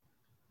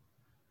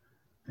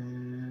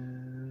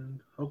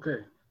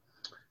Okay.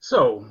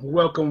 So,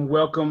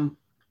 welcome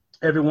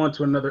everyone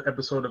to another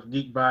episode of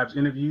Geek Vibes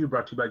Interview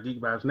brought to you by Geek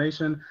Vibes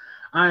Nation.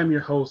 I am your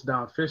host,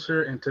 Don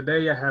Fisher, and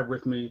today I have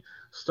with me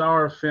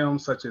star of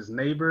films such as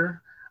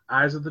Neighbor,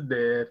 Eyes of the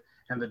Dead,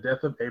 and The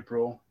Death of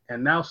April,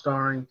 and now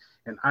starring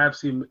in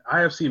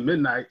IFC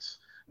Midnight's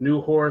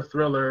new horror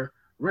thriller,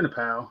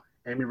 Rent-A-Pal,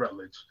 Amy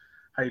Rutledge.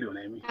 How you doing,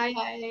 Amy?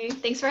 Hi.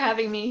 Thanks for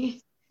having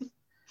me.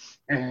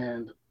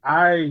 And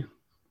I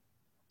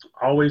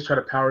always try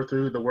to power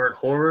through the word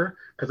horror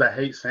because I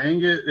hate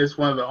saying it. It's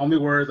one of the only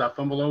words I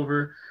fumble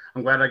over.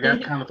 I'm glad I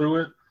got kind of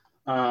through it.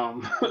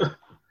 Um,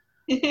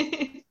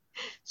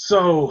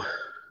 so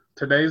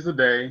today's the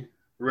day.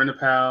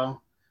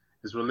 Rent-A-Pal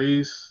is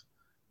released,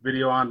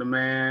 video on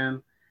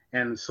demand,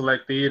 and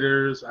select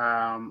theaters.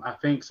 I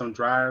think some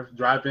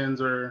drive-ins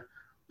are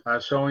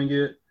showing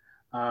it.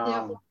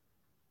 Yep.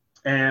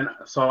 And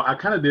so I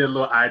kind of did a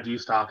little IG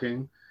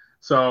stalking.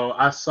 So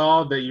I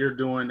saw that you're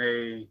doing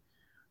a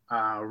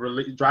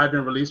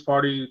drive-in release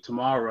party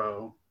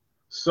tomorrow.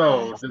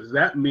 So Yes. does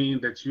that mean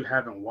that you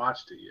haven't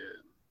watched it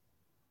yet?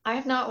 I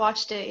have not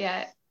watched it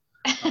yet.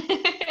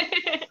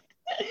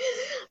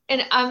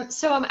 And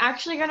so I'm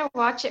actually gonna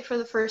watch it for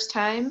the first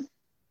time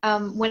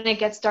when it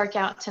gets dark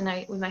out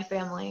tonight with my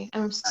family.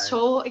 I'm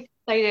so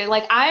excited.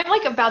 Like I'm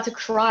like about to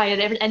cry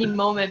at any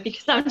moment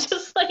because I'm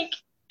just like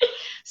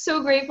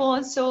so grateful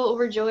and so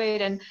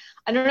overjoyed. And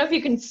I don't know if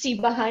you can see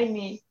behind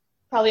me,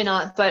 probably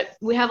not, but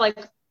we have like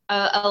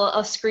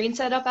a screen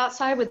set up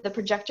outside with the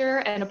projector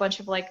and a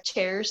bunch of like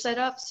chairs set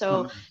up.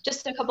 So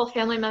just a couple of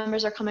family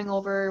members are coming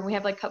over, and we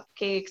have like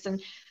cupcakes.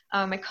 And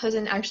my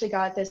cousin actually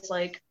got this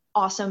like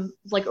awesome,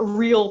 like a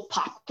real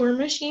popcorn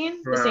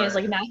machine. This thing is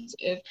like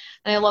massive,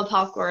 and I love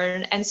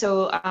popcorn. And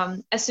so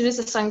as soon as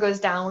the sun goes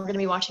down, we're gonna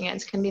be watching it.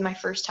 It's gonna be my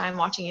first time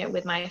watching it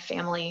with my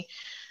family.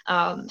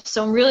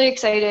 So I'm really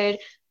excited,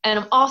 and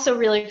I'm also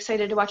really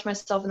excited to watch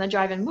myself in the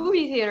drive-in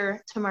movie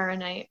theater tomorrow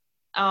night.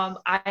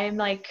 I'm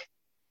like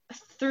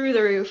through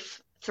the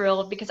roof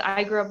thrilled because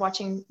I grew up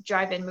watching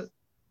drive-in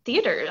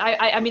theaters.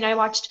 I mean, I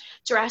watched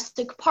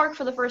Jurassic Park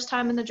for the first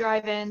time in the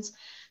drive-ins,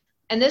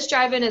 and this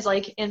drive-in is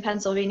like in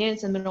Pennsylvania.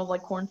 It's in the middle of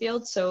like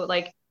cornfields, so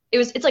like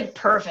it's like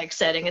perfect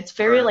setting. It's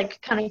very like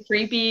kind of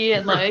creepy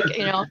and like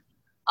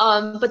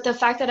but the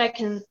fact that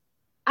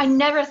I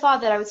never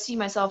thought that I would see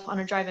myself on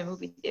a drive-in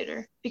movie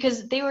theater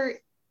because they were,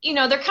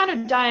 they're kind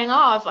of dying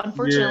off,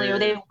 unfortunately, or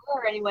they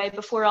were anyway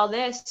before all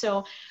this.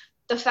 So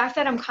the fact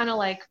that I'm kind of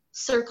like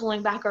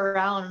circling back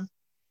around,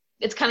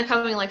 it's kind of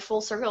coming like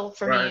full circle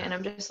for me, and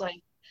I'm just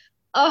like,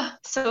 oh,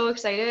 so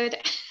excited.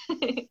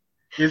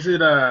 Is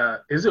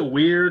it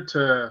weird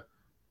to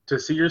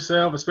see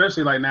yourself,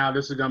 especially like now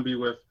this is gonna be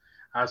with,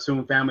 I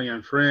assume, family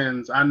and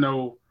friends? I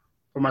know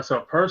for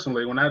myself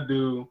personally, when I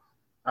do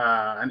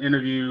an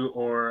interview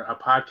or a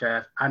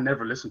podcast, I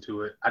never listen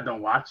to it. I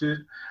don't watch it.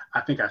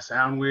 I think I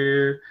sound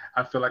weird.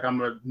 I feel like I'm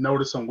gonna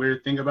notice some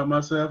weird thing about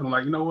myself. And I'm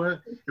like, you know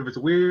what? If it's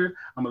weird,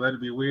 I'm gonna let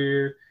it be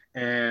weird,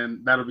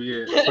 and that'll be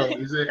it. So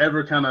is it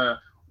ever kind of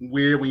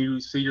weird when you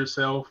see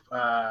yourself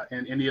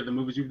in any of the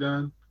movies you've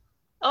done?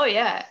 Oh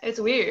yeah, it's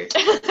weird.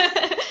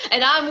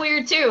 And I'm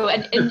weird too.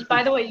 And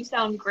by the way, you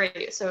sound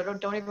great, so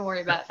don't even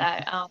worry about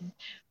that.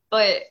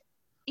 But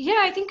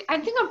yeah, I think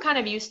I'm kind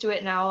of used to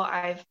it now.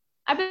 I've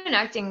been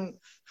acting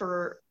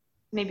for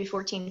maybe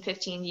 14,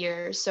 15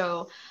 years.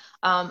 So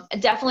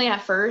definitely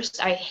at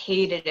first I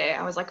hated it.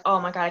 I was like,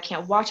 oh my God, I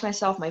can't watch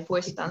myself. My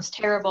voice sounds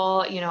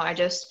terrible. I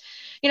just,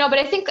 but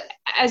I think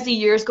as the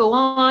years go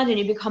on and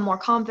you become more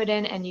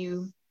confident and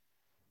you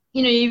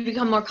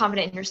become more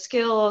confident in your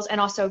skills,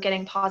 and also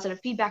getting positive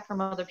feedback from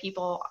other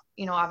people,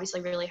 obviously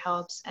really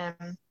helps.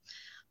 And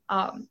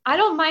I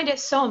don't mind it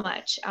so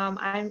much.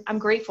 I'm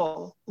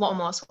grateful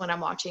almost when I'm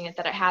watching it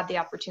that I had the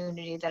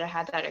opportunity, that I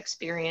had that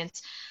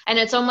experience. And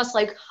it's almost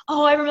like,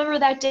 oh, I remember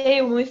that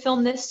day when we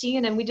filmed this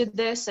scene and we did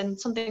this and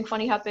something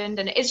funny happened.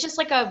 And it's just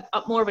like a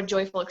more of a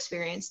joyful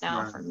experience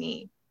now for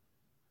me.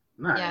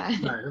 Nice, yeah.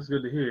 Nice. That's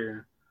good to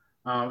hear.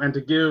 And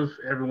to give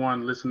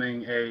everyone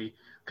listening a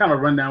kind of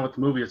rundown what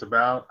the movie is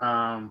about,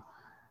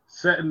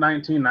 set in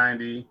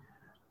 1990,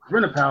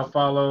 Rent-A-Pal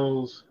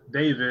follows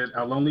David,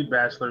 a lonely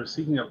bachelor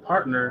seeking a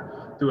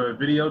partner through a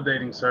video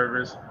dating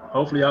service.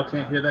 Hopefully y'all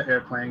can't hear that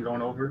airplane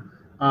going over.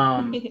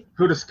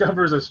 Who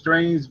discovers a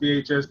strange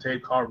VHS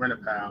tape called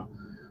Rent-A-Pal.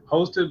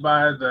 Hosted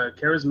by the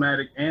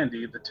charismatic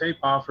Andy, the tape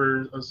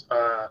offers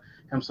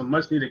him some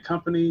much-needed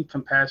company,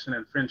 compassion,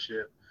 and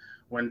friendship.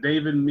 When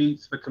David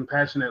meets the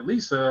compassionate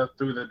Lisa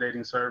through the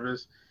dating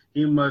service,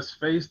 he must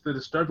face the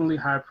disturbingly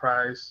high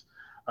price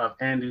of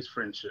Andy's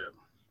friendship.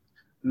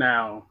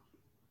 Now,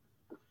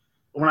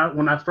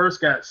 when I first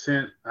got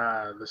sent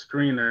the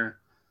screener,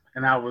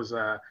 and I was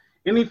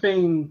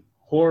anything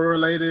horror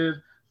related,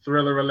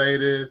 thriller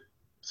related,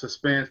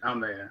 suspense, I'm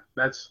there.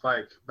 That's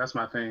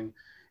my thing.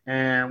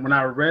 And when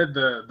I read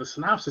the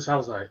synopsis, I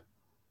was like,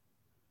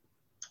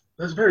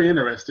 that's very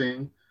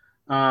interesting.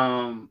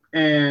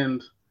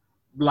 And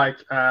like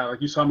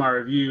you saw my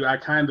review, I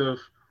kind of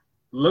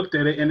looked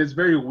at it, and it's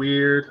very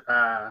weird.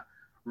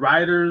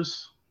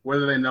 Writers,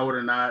 whether they know it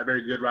or not,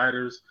 very good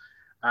writers,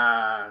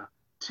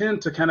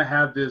 tend to kind of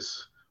have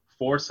this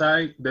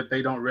foresight that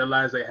they don't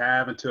realize they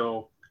have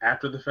until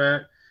after the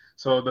fact.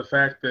 So the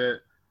fact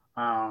that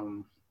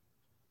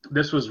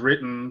this was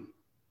written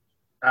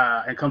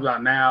and comes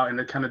out now, and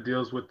it kind of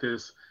deals with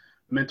this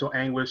mental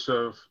anguish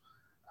of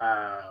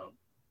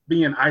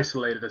being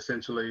isolated,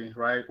 essentially,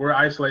 right? We're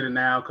isolated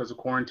now because of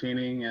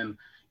quarantining, and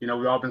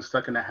we've all been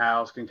stuck in the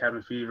house, getting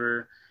cabin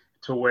fever,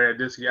 to where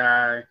this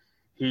guy,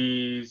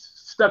 he's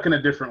stuck in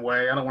a different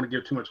way. I don't want to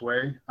give too much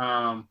away.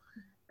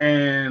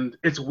 And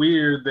it's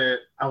weird that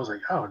I was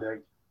like, oh,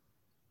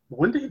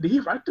 when did he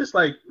write this?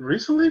 Like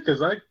recently? Because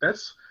like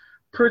that's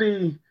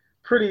pretty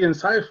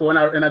insightful.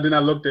 And then I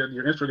looked at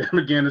your Instagram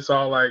again. It's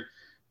all like,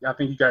 I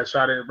think you guys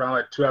shot it around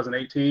like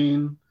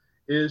 2018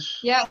 ish.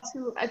 Yeah,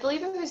 so I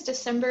believe it was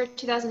December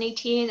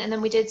 2018, and then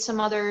we did some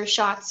other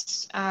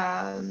shots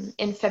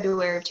in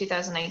February of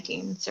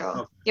 2019. So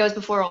okay. Yeah, it was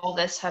before all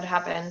this had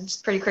happened. It's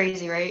pretty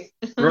crazy, right?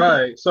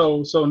 Right.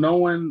 So no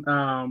one,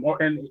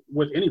 and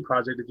with any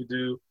project that you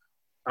do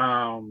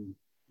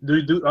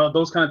you do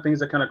those kind of things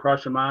that kind of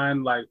cross your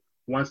mind, like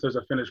once there's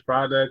a finished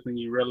product and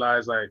you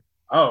realize like,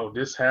 oh,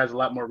 this has a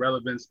lot more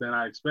relevance than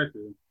I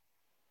expected?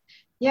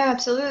 Yeah,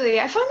 absolutely.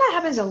 I find that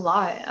happens a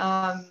lot.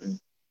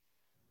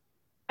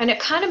 And it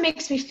kind of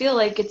makes me feel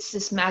like it's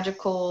this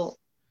magical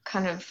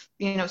kind of,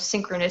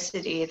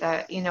 synchronicity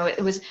that,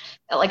 it was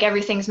like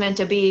everything's meant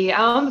to be.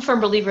 I'm a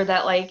firm believer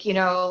that like,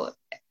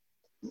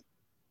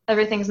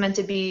 everything's meant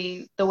to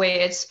be the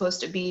way it's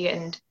supposed to be.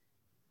 And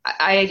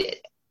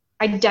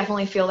I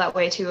definitely feel that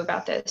way too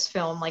about this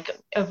film, like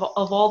of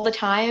all the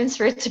times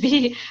for it to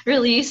be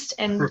released,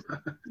 and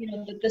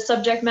the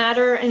subject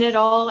matter in it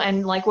all,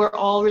 and like we're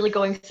all really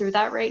going through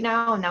that right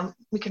now, and now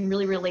we can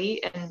really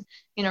relate and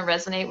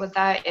resonate with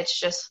that. It's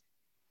just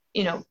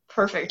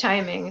perfect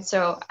timing.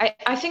 So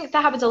I think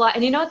that happens a lot,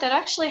 and that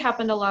actually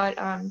happened a lot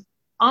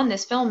on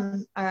this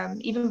film.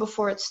 Even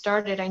before it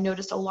started, I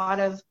noticed a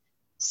lot of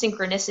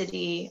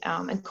synchronicity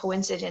and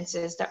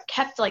coincidences that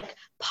kept like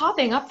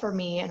popping up for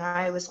me, and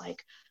I was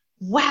like,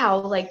 wow,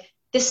 like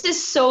this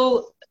is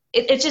so,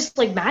 it's just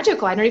like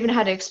magical. I don't even know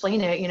how to explain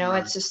it.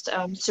 It's just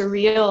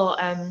surreal.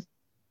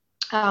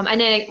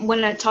 And then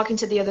when I'm talking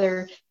to the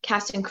other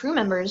cast and crew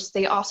members,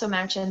 they also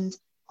mentioned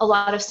a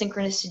lot of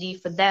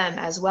synchronicity for them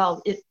as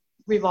well, it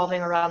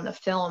revolving around the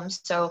film.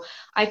 So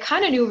I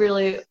kind of knew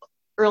really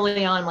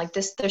early on, like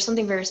there's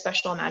something very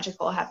special and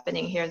magical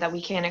happening here that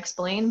we can't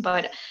explain.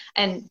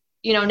 And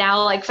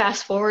now like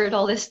fast forward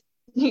all this,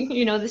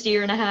 this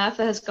year and a half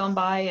that has gone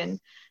by, and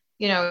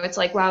it's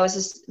like, wow, is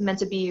this meant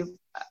to be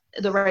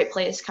the right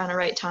place, kind of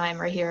right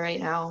time, right here, right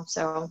now?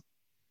 So.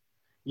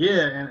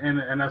 Yeah,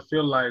 and I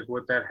feel like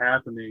with that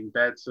happening,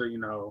 that's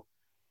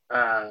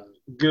a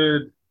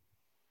good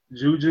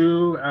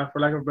juju,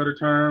 for lack of a better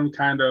term,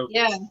 kind of.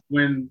 Yeah.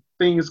 When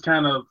things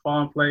kind of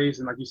fall in place,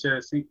 and like you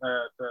said,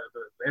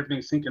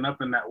 everything's syncing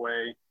up in that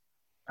way.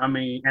 I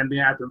mean, and then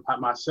after I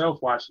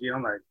myself watched it,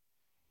 I'm like,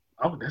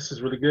 oh, this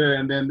is really good.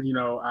 And then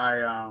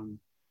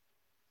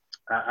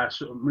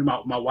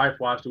my wife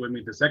watched it with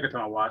me the second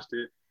time I watched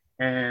it,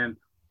 and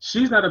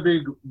she's not a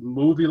big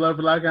movie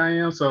lover like I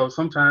am. So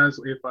sometimes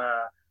if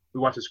we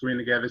watch the screen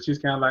together, she's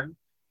kind of like,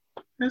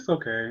 it's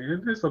okay.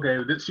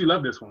 She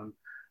loved this one.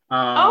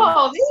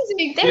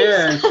 Amazing.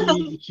 Thanks.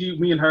 Yeah,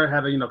 me and her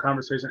had a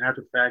conversation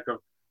after the fact of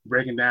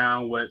breaking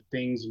down what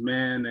things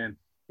meant, and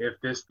if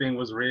this thing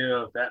was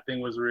real, if that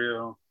thing was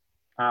real.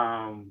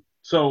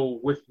 So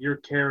with your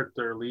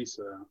character,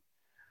 Lisa,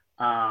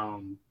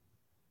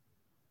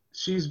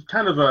 she's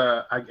kind of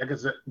I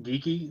guess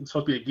geeky,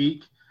 supposed to be a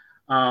geek,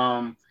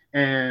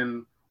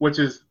 and which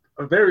is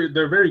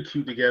they're very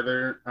cute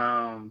together.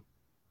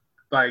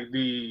 Like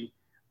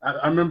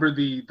I remember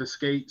the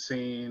skate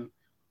scene,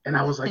 and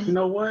I was like, you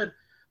know what?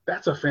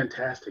 That's a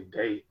fantastic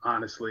date,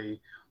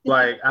 honestly.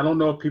 Like, I don't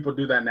know if people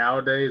do that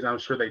nowadays. I'm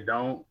sure they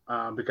don't,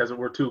 because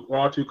we're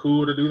all too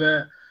cool to do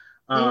that.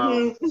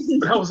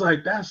 But I was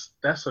like,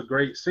 that's a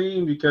great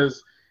scene,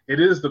 because it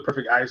is the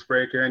perfect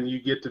icebreaker, and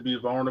you get to be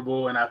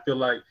vulnerable. And I feel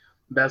like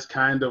that's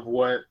kind of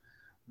what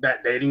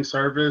that dating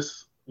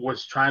service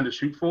was trying to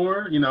shoot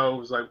for. It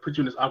was like put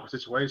you in this awkward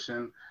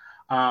situation.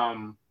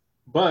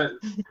 But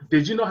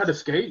did you know how to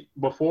skate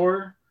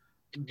before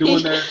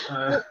doing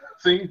that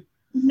scene?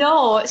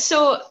 No.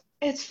 So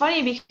it's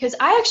funny because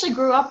I actually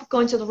grew up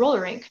going to the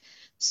roller rink.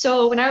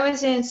 So when I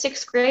was in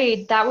 6th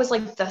grade, that was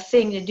like the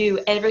thing to do.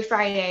 Every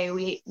Friday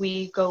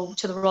we go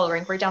to the roller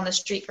rink right down the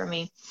street from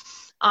me.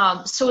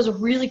 So it was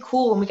really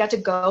cool when we got to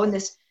go in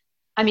this.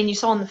 I mean, you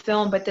saw in the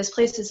film, but this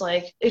place is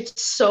like,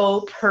 it's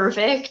so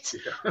perfect.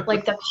 Yeah.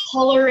 Like the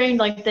coloring,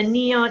 like the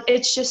neon,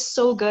 it's just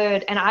so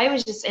good. And I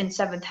was just in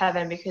 7th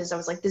heaven, because I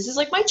was like, this is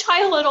like my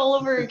childhood all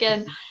over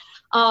again.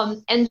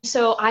 And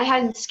so I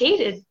hadn't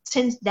skated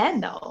since then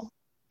though.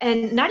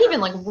 And not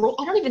even like,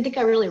 I don't even think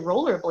I really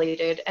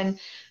rollerbladed. And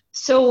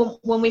So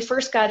when we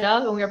first got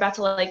up and we were about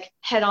to like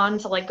head on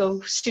to like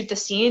go shoot the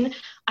scene,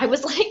 I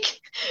was like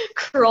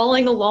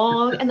crawling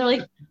along, and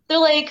they're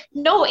like,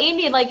 no,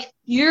 Amy, like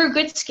you're a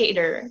good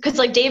skater, because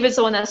like David's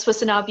the one that's supposed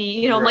to not be,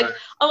 you know. Right.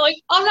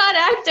 I'm not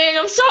acting.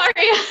 I'm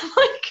sorry.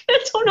 Like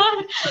I don't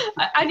know.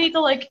 I need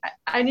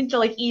to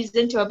like ease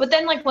into it. But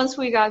then like once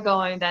we got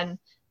going, then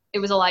it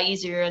was a lot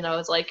easier, and I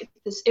was like,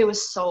 it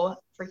was so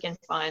freaking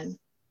fun.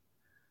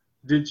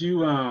 Did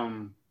you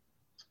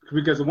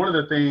because one of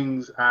the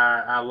things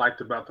I liked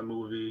about the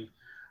movie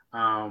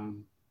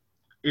um,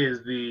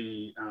 is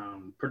the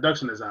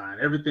production design.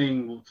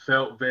 Everything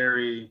felt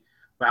very.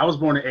 I was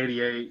born in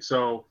 '88,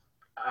 so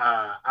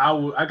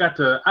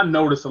I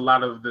noticed a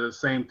lot of the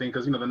same thing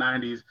because the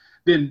 '90s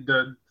didn't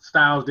the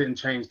styles didn't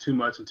change too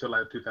much until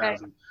like Right.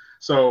 2000.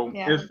 So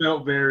Yeah. it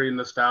felt very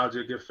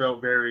nostalgic. It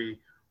felt very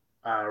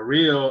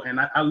real. And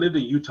I lived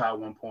in Utah at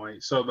one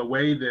point, so the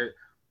way that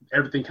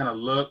everything kind of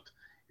looked.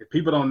 If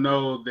people don't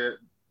know that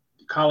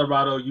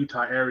Colorado,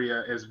 Utah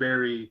area is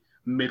very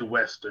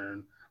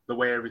Midwestern, the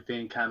way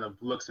everything kind of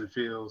looks and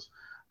feels.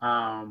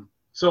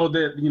 So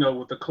that,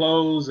 with the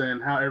clothes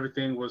and how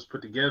everything was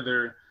put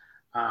together,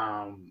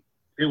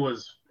 it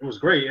was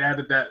great. It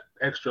added that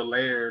extra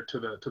layer to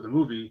the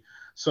movie.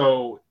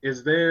 So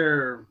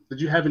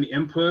did you have any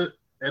input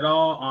at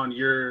all on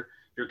your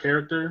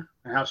character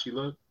and how she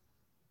looked?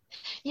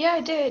 Yeah,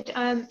 I did.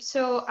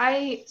 So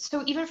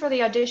even for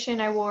the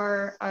audition, I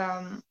wore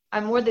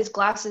these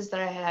glasses that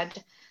I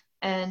had,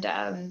 and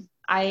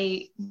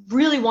I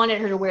really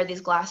wanted her to wear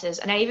these glasses,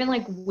 and I even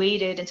like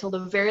waited until the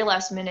very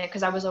last minute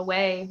because I was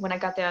away when I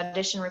got the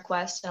audition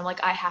request, and I'm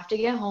like, I have to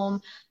get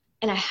home,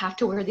 and I have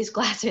to wear these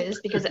glasses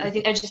because I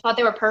just thought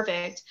they were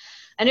perfect,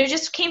 and it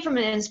just came from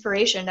an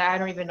inspiration that I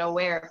don't even know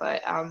where,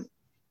 but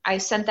I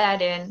sent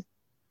that in.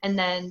 And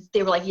then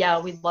they were like,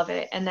 yeah, we love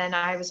it. And then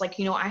I was like,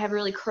 I have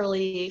really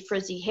curly,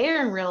 frizzy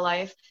hair in real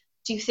life.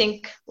 Do you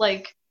think,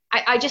 like,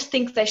 I just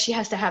think that she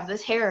has to have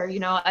this hair,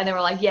 And they were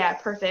like, yeah,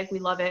 perfect. We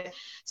love it.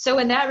 So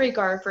in that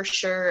regard, for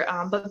sure.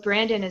 But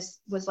Brandon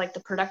was like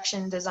the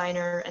production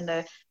designer and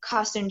the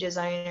costume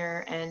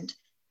designer and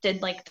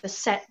did like the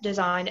set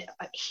design.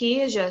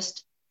 He is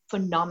just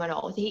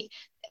phenomenal.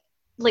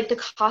 Like the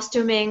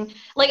costuming,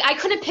 like I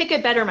couldn't pick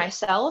it better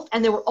myself,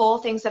 and there were all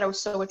things that I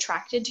was so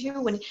attracted to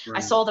when I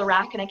Right. saw the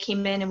rack and I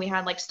came in and we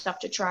had like stuff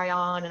to try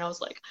on, and I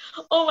was like,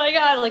 oh my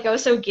god, like I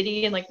was so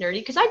giddy and like nerdy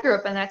because I grew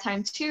up in that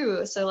time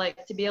too, so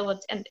like to be able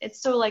to, and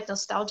it's so like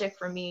nostalgic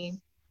for me.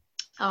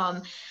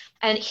 um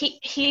and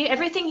he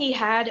everything he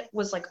had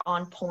was like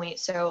on point,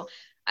 so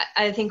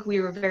I think we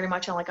were very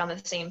much on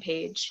the same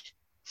page.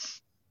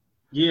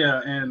 Yeah,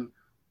 and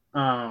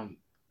um,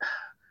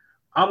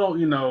 I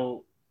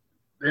don't,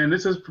 and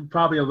this is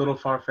probably a little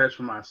far fetched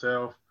for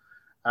myself,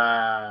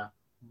 uh,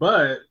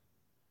 but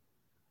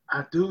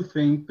I do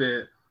think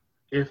that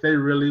if they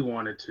really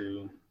wanted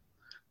to,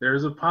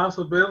 there's a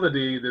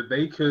possibility that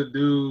they could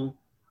do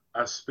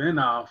a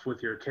spin-off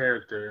with your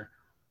character.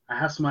 I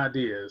have some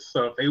ideas.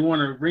 So if they want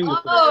to ring with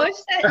Oh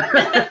shit.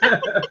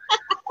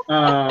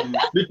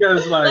 that,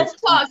 because like,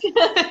 Let's talk.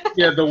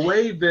 yeah, the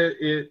way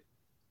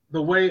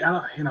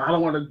I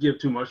don't want to give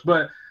too much,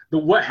 but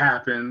what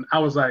happened, I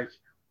was like,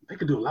 they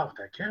could do a lot with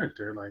that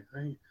character, like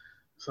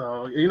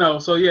so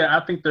yeah, I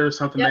think there's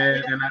something Yep.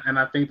 there, and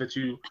I think that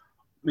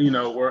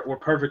were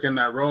perfect in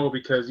that role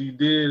because you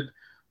did.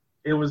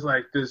 It was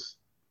like this.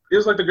 It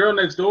was like the girl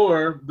next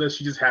door that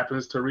she just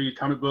happens to read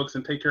comic books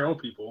and take care of old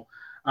people,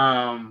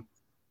 um,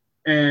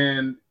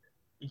 and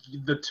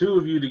the two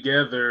of you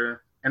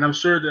together, and I'm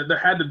sure that there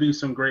had to be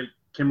some great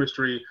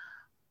chemistry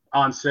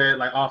on set,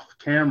 like off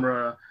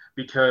camera,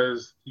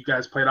 because you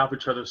guys played off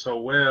each other so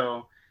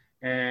well.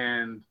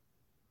 And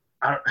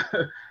I,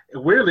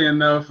 weirdly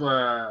enough,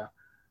 I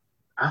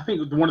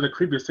think one of the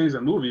creepiest things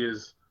in the movie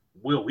is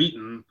Will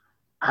Wheaton.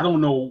 I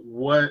don't know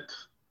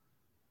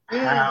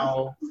Mm.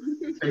 how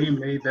they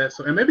made that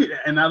so, and maybe,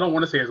 and I don't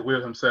want to say it's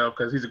Will himself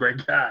because he's a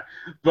great guy,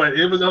 but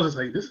I was just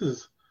like, this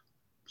is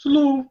it's a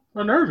little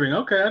unnerving.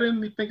 Okay, I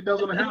didn't think that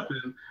was going to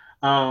happen.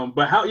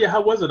 But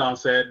how was it on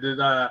set?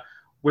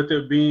 With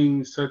it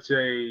being such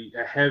a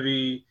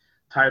heavy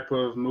type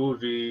of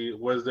movie,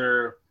 was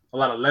there a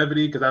lot of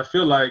levity? Because I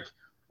feel like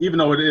even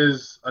though it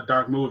is a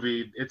dark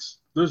movie,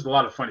 there's a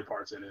lot of funny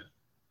parts in it.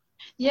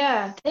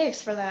 Yeah, thanks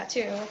for that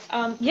too.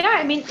 Yeah,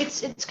 I mean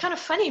it's kind of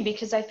funny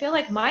because I feel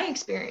like my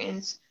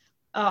experience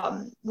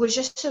was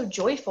just so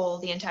joyful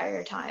the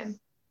entire time,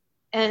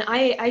 and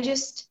I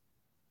just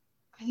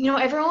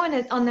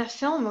everyone on that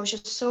film was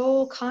just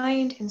so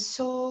kind and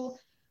so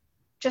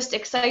just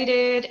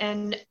excited,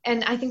 and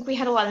I think we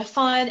had a lot of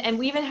fun, and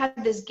we even had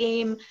this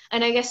game,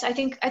 and I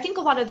think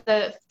a lot of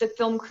the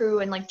film crew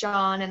and like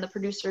John and the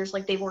producers,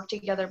 like they worked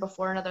together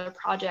before in other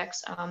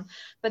projects,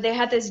 but they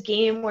had this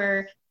game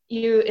where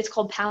it's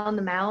called Pound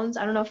the Mounds.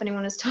 I don't know if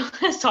anyone has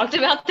talked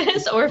about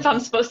this or if I'm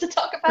supposed to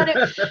talk about it.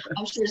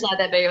 I'm sure it's not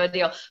that big of a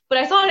deal, but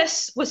I thought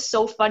it was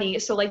so funny.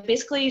 So like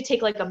basically you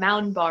take like a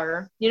mound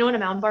bar. You know what a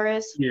mound bar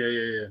is? Yeah,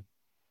 yeah, yeah.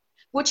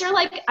 which are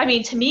like, I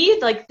mean, to me,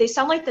 like they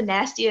sound like the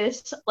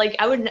nastiest. Like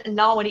I would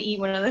not want to eat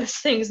one of those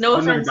things. No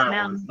I've never offense, got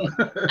ma'am.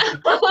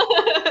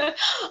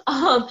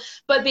 one.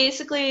 But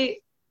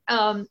basically,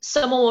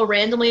 someone will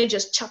randomly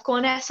just chuck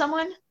one at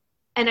someone,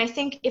 and I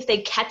think if they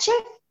catch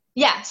it,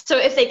 yeah. So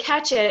if they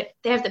catch it,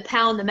 they have to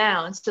pound the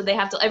mound. So they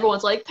have to.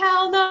 Everyone's like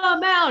pound the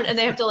mound, and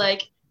they have to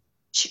like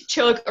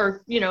chug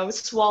or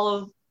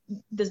swallow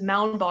this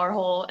mound bar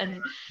hole,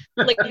 and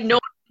like no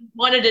one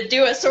wanted to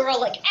do it, so we're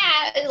all like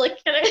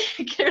like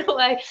get it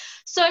away.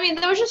 So I mean,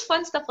 there was just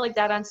fun stuff like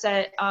that on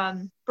set.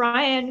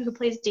 Brian, who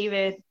plays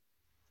David,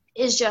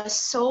 is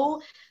just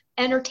so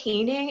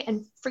entertaining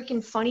and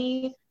freaking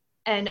funny,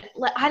 and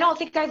I don't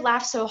think I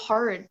laughed so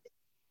hard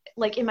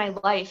like in my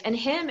life. And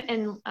him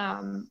and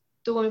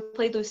the one who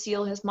played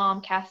Lucille, his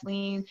mom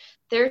Kathleen,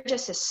 they're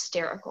just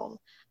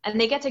hysterical. And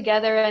they get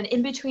together, and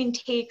in between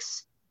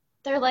takes,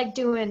 they're like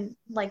doing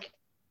like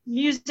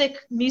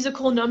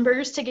musical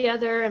numbers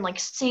together, and like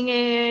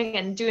singing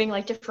and doing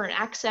like different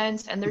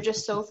accents, and they're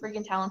just so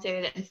freaking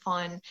talented and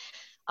fun.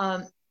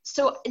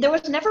 So there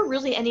was never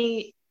really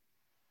any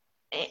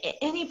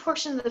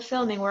portion of the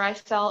filming where I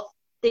felt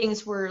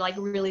things were like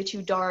really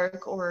too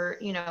dark or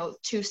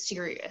too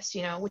serious,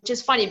 which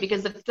is funny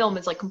because the film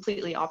is like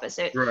completely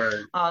opposite.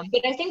 Right.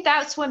 But I think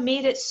that's what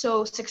made it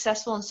so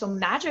successful and so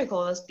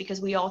magical, is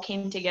because we all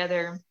came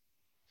together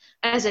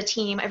as a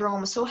team. Everyone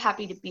was so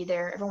happy to be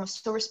there. Everyone was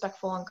so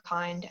respectful and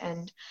kind,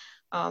 and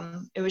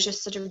it was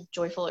just such a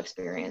joyful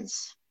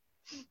experience.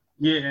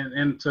 Yeah,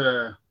 and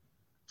to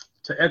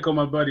echo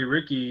my buddy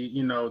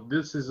Ricky,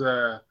 this is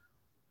I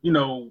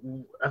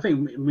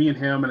think me and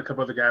him and a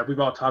couple other guys, we've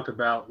all talked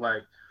about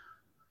like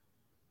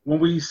when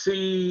we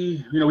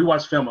see, we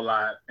watch film a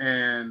lot,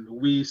 and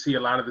we see a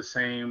lot of the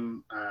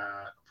same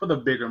for the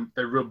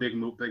real big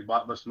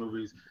blockbuster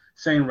movies,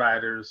 same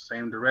writers,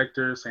 same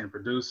directors, same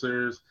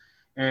producers,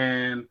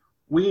 and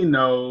we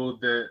know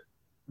that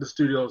the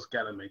studios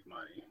got to make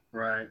money,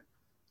 right?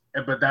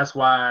 But that's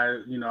why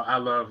I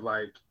love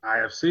like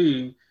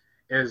IFC,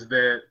 is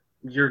that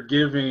you're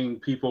giving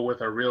people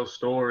with a real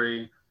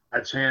story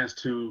a chance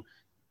to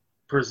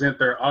present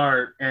their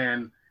art,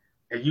 and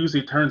it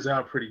usually turns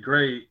out pretty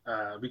great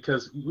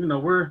because we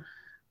don't want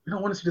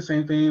to see the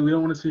same thing. We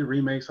don't want to see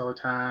remakes all the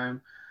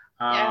time.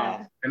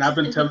 Yeah. And I've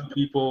been telling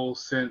people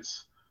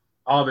since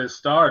all this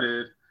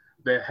started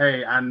that,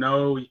 hey, I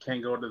know you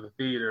can't go to the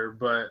theater,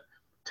 but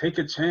take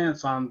a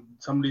chance on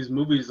some of these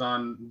movies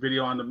on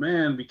video on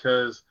demand,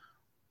 because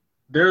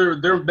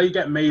they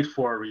got made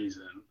for a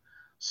reason.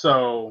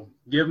 So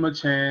give them a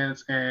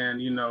chance.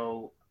 And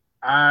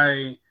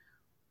I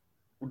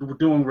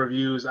doing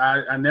reviews,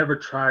 I never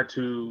try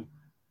to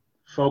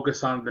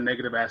focus on the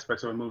negative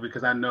aspects of a movie,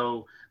 because I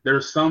know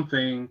there's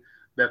something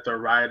that the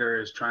writer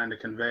is trying to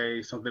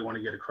convey, something they want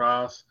to get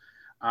across.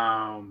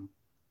 And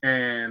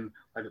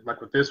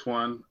like with this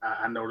one,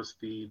 I noticed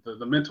the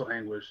mental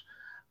anguish.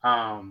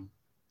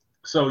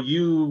 So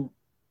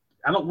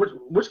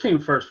which came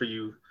first for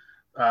you,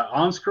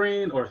 on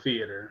screen or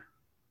theater?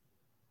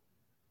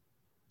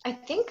 I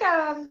think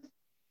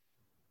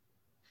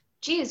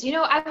geez,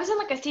 I was in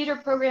like a theater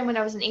program when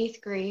I was in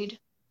 8th grade.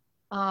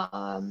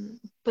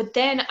 But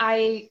then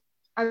I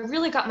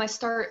really got my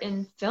start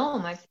in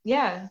film.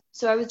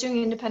 So I was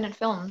doing independent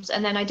films,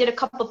 and then I did a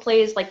couple of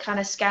plays like kind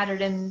of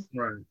scattered in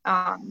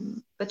Right.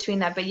 Between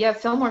that. But yeah,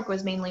 film work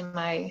was mainly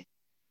my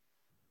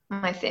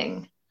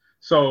thing.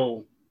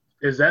 So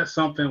is that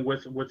something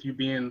with you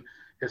being,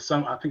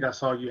 I think I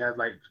saw you had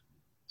like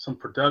some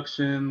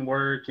production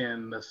work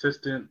and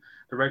assistant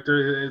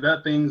director. Is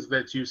that things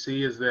that you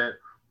see, is that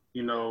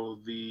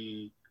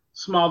the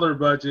smaller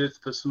budgets,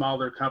 the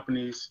smaller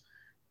companies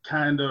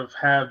kind of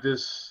have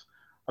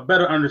a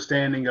better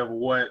understanding of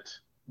what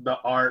the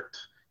art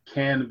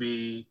can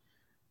be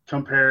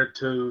compared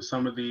to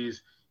some of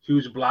these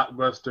huge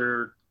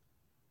blockbuster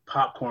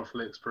popcorn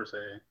flicks per se?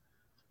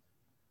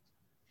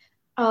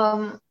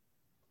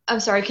 I'm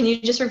sorry, can you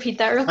just repeat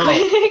that real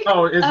quick?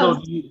 So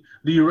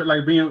do you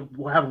like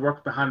having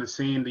worked behind the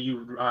scene? Do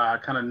you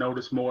kind of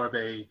notice more of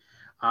a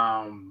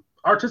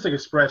artistic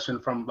expression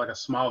from like a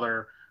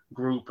smaller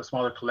group, a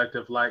smaller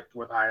collective, like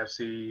with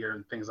IFC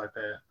and things like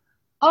that?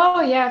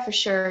 Oh yeah, for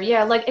sure.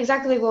 Yeah, like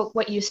exactly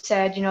what you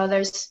said.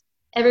 There's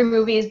every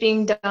movie is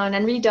being done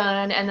and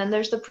redone, and then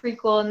there's the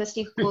prequel and the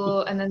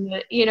sequel, and then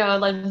like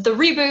the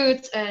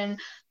reboots, and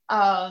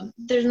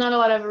there's not a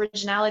lot of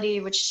originality,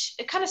 which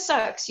it kind of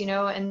sucks,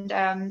 and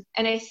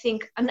I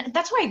think, and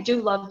that's why I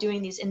do love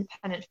doing these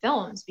independent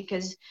films,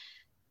 because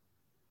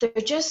they're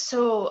just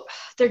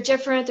they're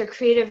different, they're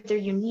creative, they're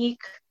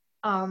unique,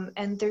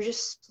 and they're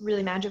just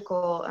really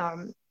magical.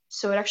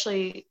 So it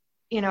actually,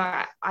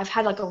 I've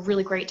had like a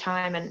really great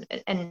time,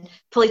 and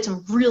played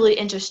some really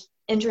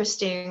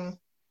interesting,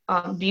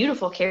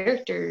 beautiful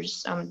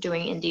characters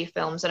doing indie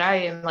films that I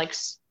am like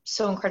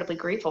so incredibly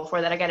grateful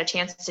for that I got a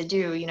chance to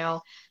do.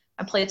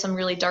 I played some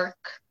really dark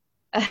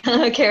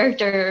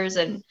characters,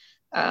 and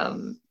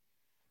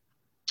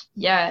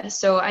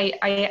so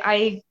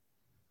I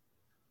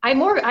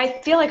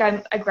I feel like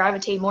I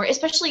gravitate more,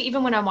 especially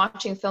even when I'm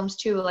watching films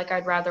too. Like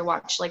I'd rather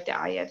watch like the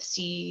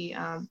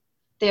IFC.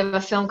 They have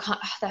a film,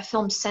 that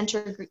film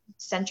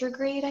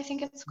Centigrade, I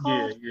think it's Yeah,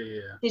 called. yeah,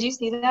 yeah. Did you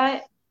see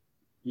that?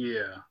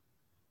 Yeah.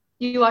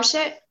 You watched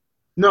it?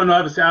 No, no, I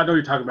know what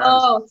you're talking about.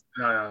 Oh,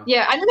 No, no.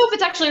 yeah. I don't know if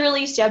it's actually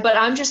released yet, but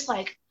I'm just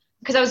like,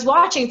 because I was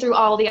watching through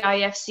all the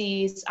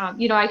IFCs.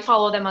 I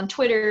follow them on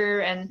Twitter,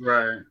 and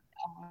Right.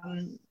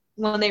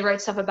 when they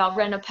write stuff about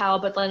Rent-A-Pal,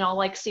 but then I'll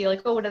like see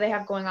like, oh, what do they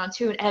have going on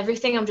too? And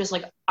everything, I'm just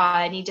like,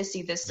 I need to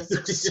see this. This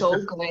looks so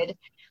good.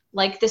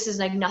 Like this is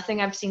like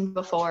nothing I've seen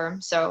before.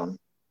 So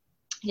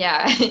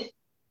yeah.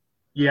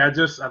 Yeah,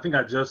 I think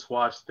I just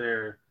watched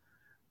the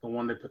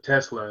one they put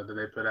Tesla that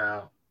they put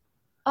out.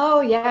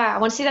 Oh yeah, I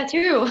want to see that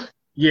too.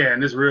 Yeah,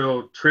 and it's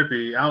real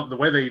trippy. The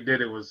way they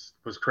did it was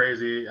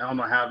crazy. I don't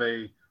know how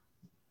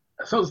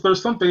so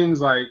there's some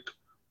things like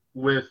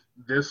with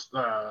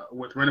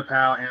with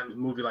Rent-A-Pal and a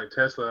movie like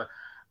Tesla.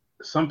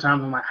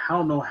 Sometimes I'm like, I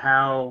don't know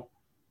how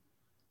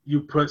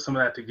you put some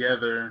of that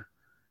together,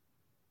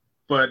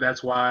 but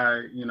that's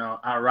why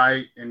I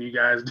write and you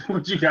guys do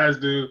what you guys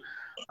do.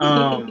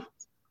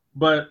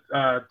 But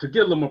to get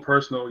a little more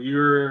personal,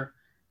 you're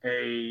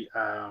a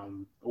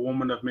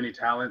woman of many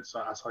talents.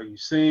 So I saw you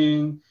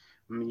sing.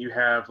 I mean, you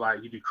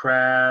do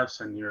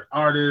crafts and you're an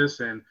artist,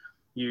 and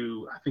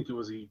I think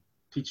you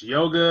teach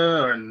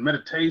yoga or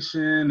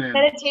meditation. And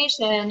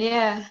Meditation,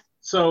 yeah.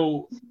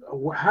 so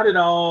how did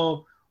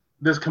all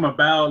this come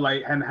about?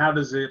 Like, and how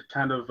does it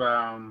kind of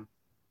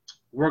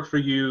work for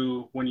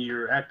you when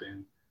you're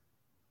acting?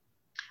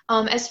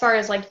 As far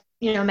as like,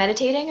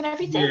 meditating and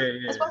everything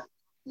Yeah, as yeah. well.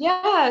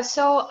 Yeah,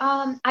 so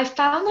I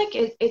found like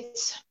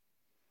it's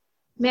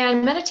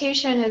man,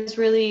 meditation is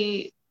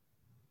really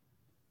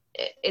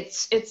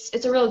it's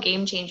a real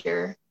game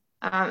changer,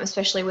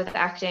 especially with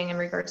acting in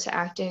regards to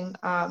acting.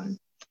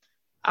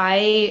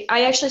 I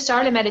actually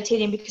started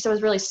meditating because I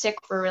was really sick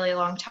for a really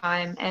long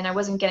time and I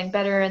wasn't getting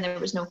better and there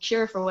was no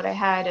cure for what I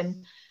had,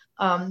 and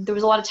there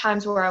was a lot of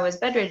times where I was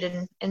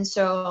bedridden, and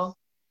so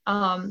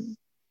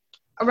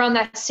around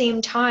that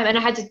same time, and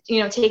I had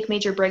to take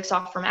major breaks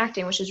off from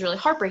acting, which was really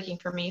heartbreaking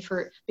for me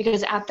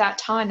because at that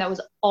time that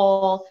was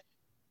all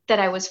that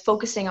I was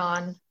focusing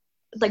on,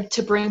 like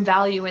to bring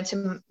value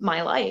into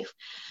my life.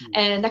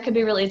 And that could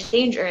be really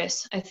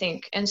dangerous, I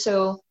think. And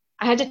so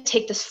I had to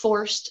take this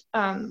forced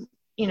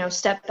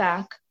step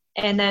back.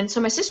 And then so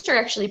my sister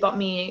actually bought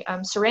me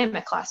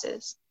ceramic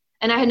classes,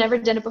 and I had never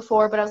done it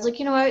before, but I was like,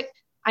 you know what,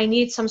 I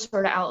need some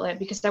sort of outlet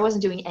because I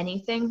wasn't doing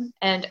anything,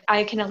 and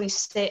I can at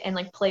least sit and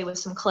like play with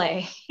some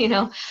clay.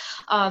 So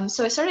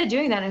I started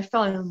doing that and I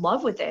fell in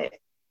love with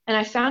it, and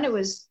I found it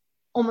was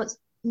almost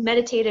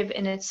meditative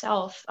in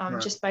itself,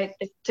 Right. just by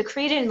to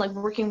create it and like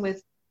working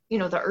with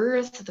the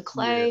earth, the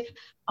clay.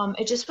 Yeah.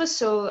 It just was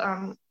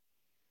so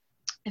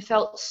it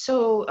felt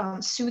so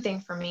soothing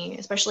for me,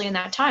 especially in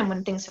that time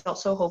when things felt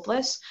so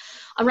hopeless.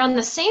 Around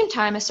the same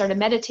time, I started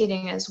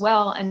meditating as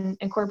well and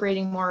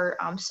incorporating more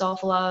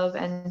self-love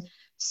and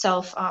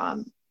self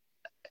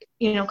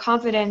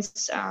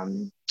confidence.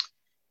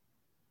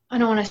 I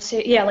don't want to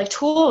say, yeah, like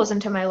tools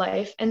into my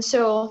life. And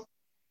so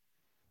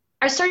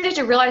I started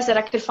to realize that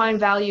I could find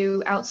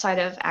value outside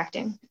of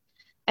acting.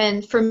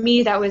 And for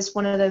me, that was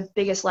one of the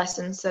biggest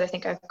lessons that I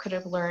think I could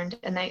have learned.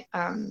 And that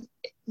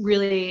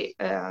really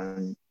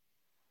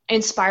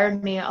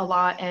inspired me a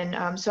lot.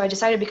 And so I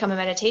decided to become a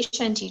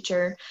meditation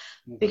teacher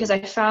because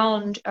I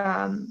found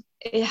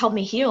it helped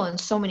me heal in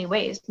so many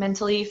ways,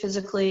 mentally,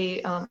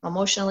 physically,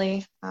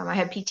 emotionally. I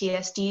had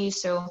PTSD,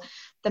 so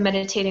the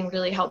meditating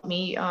really helped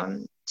me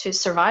to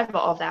survive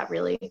all of that,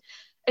 really.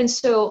 And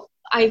so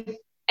I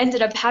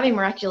ended up having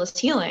miraculous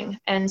healing.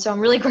 And so I'm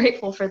really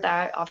grateful for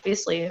that,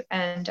 obviously.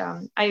 And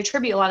I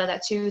attribute a lot of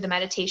that to the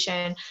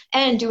meditation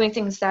and doing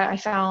things that I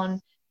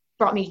found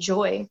brought me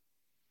joy.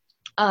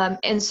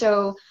 And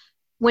so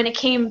when it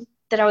came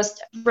that I was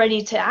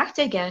ready to act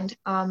again,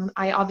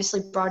 I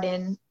obviously brought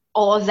in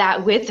all of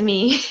that with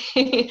me.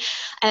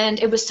 And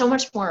it was so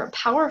much more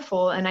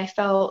powerful. And I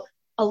felt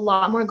a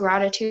lot more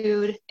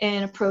gratitude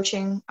in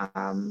approaching,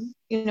 and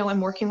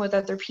working with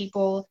other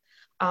people,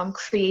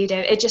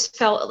 creative. It just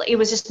felt like it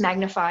was just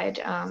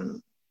magnified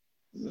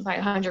by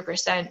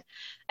 100%.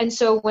 And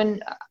so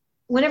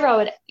whenever I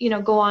would,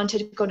 go on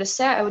to go to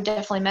set, I would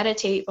definitely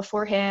meditate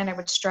beforehand. I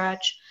would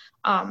stretch.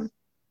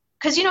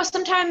 Because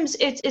sometimes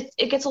it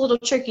gets a little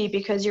tricky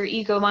because your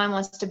ego mind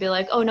wants to be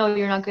like, oh no,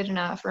 you're not good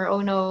enough, or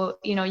oh no,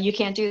 you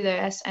can't do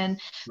this.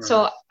 And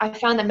so I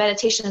found that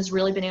meditation has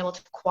really been able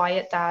to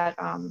quiet that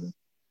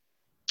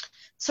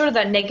sort of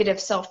that negative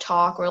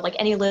self-talk, or like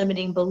any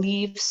limiting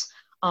beliefs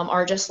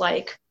are just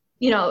like,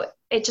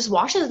 it just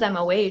washes them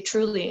away,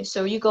 truly.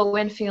 So you go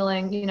in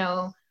feeling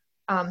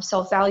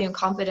self-value and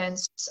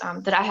confidence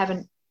that I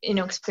haven't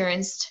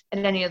experienced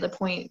at any other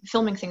point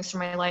filming things for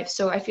my life.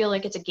 So I feel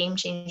like it's a game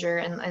changer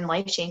and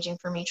life changing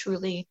for me,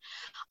 truly.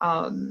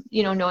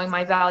 Knowing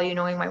my value,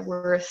 knowing my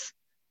worth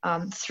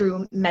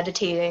through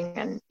meditating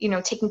and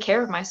taking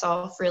care of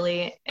myself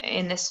really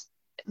in this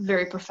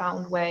very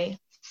profound way.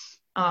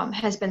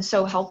 has been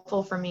so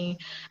helpful for me.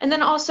 And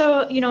then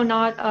also,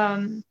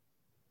 not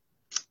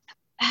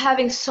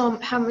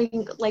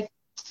having like,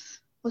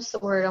 what's the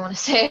word I want to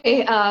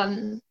say?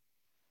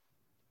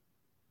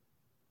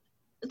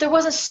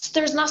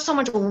 There's not so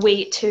much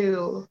weight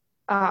to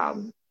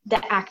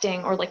the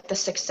acting or like the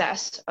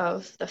success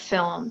of the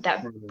film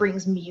that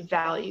brings me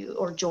value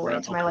or joy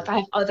into my life. I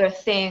have other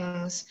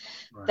things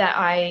that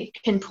I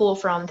can pull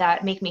from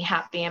that make me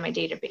happy on my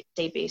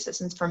day-to-day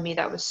basis. And for me,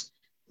 that was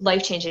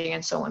life-changing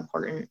and so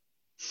important.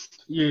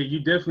 Yeah, you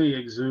definitely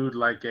exude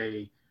like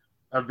a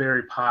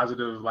very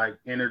positive like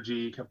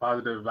energy,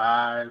 positive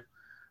vibe.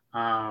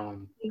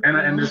 And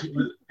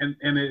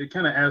it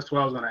kind of adds to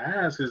what I was going to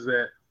ask is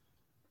that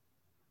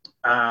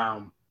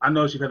I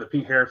know you've had the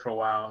pink hair for a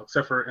while,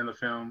 except for in the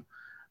film.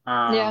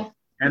 Yeah.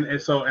 And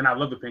I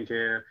love the pink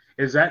hair.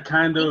 Is that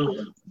kind of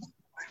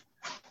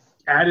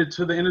added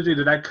to the energy?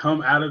 Did that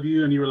come out of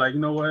you and you were like,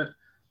 you know what?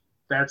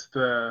 That's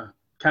the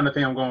kind of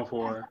thing I'm going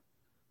for.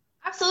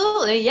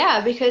 Absolutely,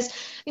 yeah. Because,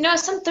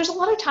 there's a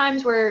lot of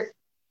times where,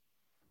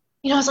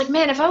 I was like,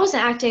 man, if I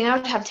wasn't acting, I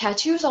would have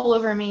tattoos all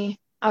over me.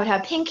 I would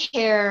have pink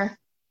hair.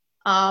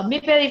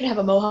 Maybe I'd even have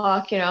a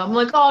mohawk, I'm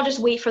like, oh, I'll just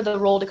wait for the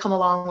role to come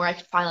along where I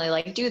could finally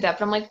like do that.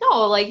 But I'm like,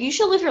 no, like you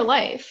should live your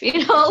life,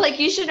 like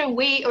you shouldn't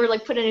wait or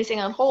like put anything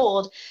on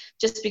hold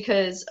just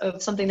because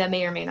of something that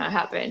may or may not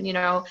happen,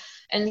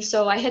 And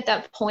so I hit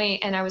that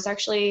point and I was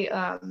actually,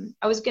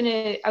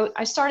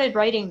 I started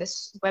writing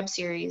this web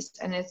series,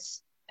 and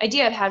it's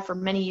idea I've had for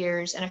many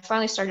years. And I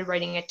finally started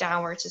writing it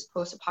down where it's this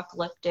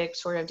post-apocalyptic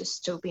sort of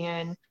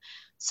dystopian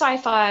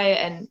sci-fi.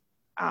 And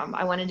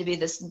I wanted to be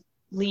this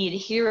lead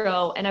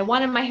hero, and I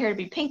wanted my hair to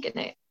be pink in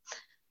it.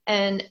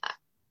 And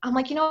I'm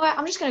like, you know what?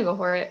 I'm just gonna go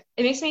for it.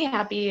 It makes me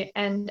happy.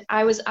 And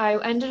I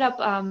ended up,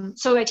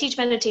 so I teach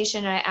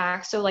meditation and I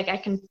act, so like I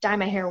can dye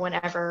my hair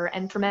whenever.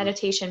 And for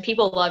meditation,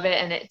 people love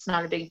it and it's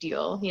not a big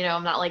deal.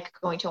 I'm not like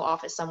going to an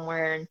office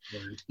somewhere and,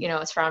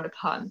 it's frowned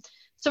upon.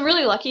 So I'm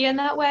really lucky in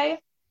that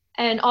way.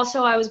 And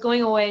also I was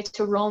going away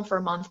to Rome for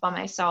a month by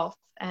myself,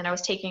 and I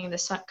was taking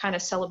this kind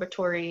of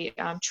celebratory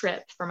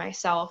trip for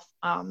myself.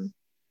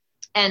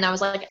 And I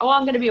was like, oh,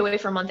 I'm going to be away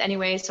for a month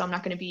anyway, so I'm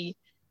not going to be,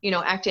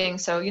 acting.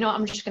 So,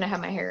 I'm just going to have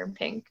my hair in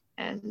pink.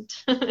 And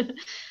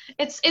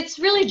it's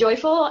really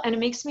joyful, and it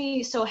makes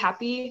me so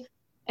happy.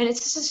 And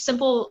it's just a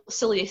simple,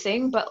 silly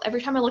thing. But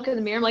every time I look in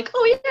the mirror, I'm like,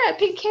 oh, yeah,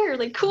 pink hair.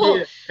 Like, cool.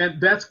 Yeah,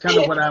 and that's kind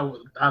of what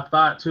I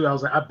thought, too. I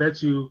was like, I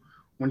bet you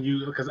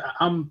because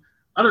I'm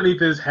underneath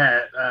this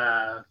hat,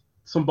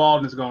 some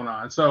baldness going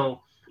on.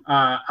 So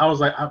I was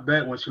like, I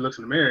bet when she looks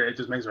in the mirror, it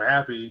just makes her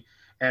happy.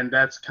 And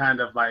that's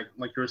kind of like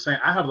you were saying,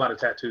 I have a lot of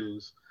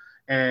tattoos,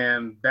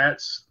 and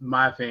that's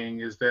my thing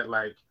is that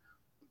like,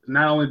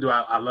 not only do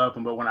I love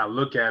them, but when I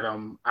look at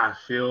them, I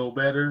feel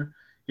better,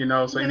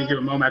 so any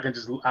given moment I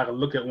can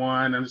look at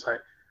one and I'm just like,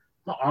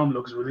 my arm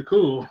looks really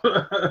cool.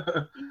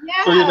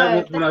 Yeah. So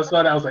yeah, when I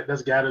saw that, I was like,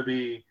 that's gotta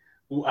be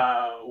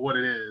what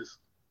it is.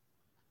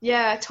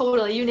 Yeah,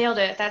 totally. You nailed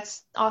it.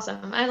 That's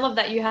awesome. I love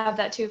that you have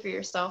that too for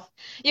yourself.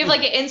 You have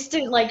like an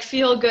instant like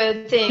feel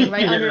good thing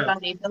right on your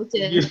body built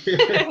in.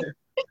 Yeah.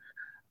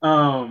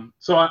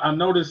 So I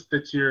noticed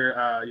that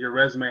your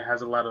resume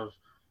has a lot of,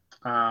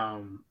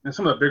 and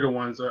some of the bigger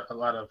ones, a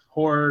lot of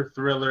horror,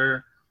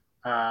 thriller,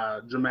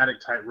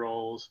 dramatic type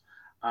roles.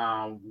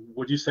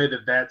 Would you say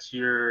that that's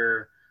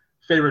your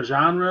favorite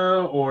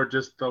genre, or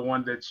just the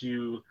one that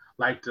you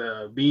like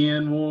to be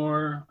in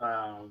more?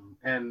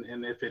 And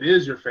if it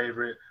is your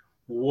favorite,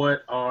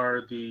 what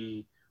are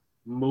the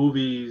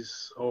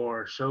movies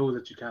or shows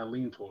that you kind of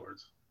lean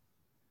towards?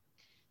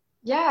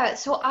 Yeah,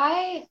 so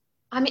I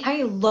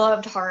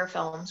loved horror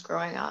films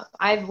growing up.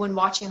 I've been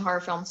watching horror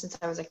films since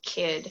I was a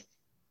kid.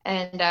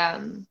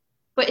 And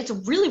but it's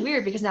really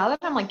weird because now that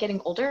I'm like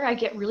getting older, I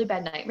get really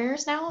bad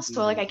nightmares now.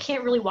 So like I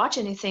can't really watch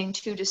anything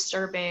too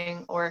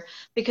disturbing, or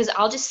because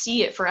I'll just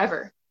see it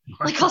forever.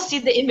 Like I'll see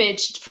the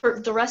image for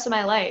the rest of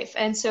my life.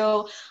 And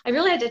so I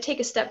really had to take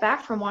a step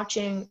back from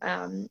watching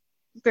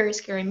very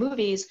scary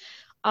movies.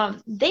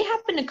 They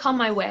happen to come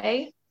my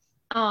way,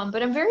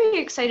 but I'm very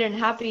excited and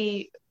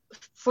happy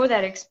for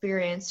that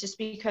experience, just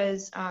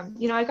because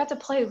I got to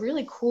play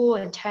really cool,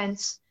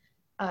 intense,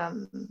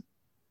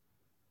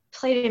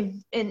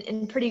 played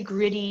in pretty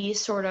gritty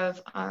sort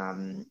of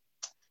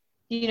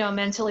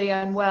mentally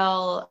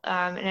unwell,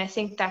 and I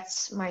think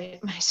that's my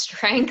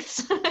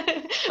strength,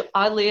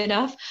 oddly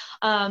enough.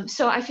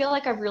 So I feel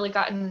like I've really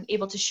gotten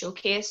able to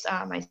showcase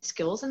my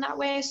skills in that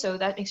way, so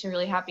that makes me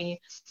really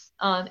happy.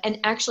 And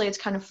actually it's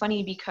kind of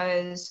funny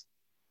because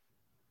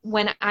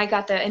when I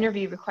got the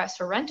interview request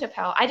for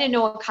Rent-A-Pal, I didn't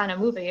know what kind of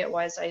movie it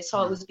was. I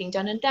saw it was being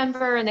done in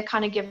Denver, and they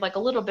kind of give like a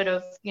little bit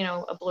of,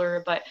 a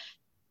blur, but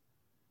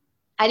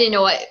I didn't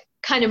know what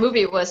kind of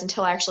movie it was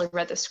until I actually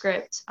read the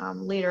script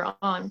later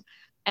on.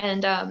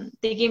 And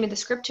they gave me the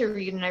script to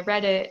read, and I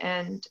read it.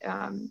 And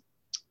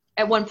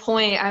at one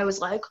point I was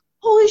like,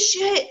 holy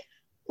shit,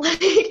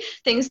 like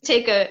things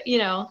take a,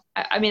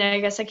 I mean, I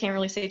guess I can't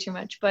really say too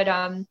much, but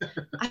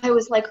I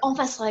was like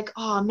almost like,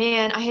 oh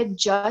man, I had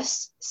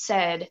just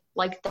said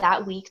like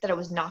that week that I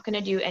was not going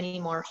to do any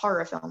more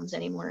horror films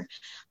anymore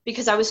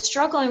because I was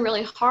struggling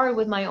really hard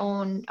with my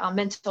own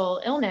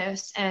mental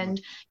illness, and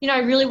I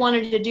really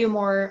wanted to do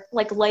more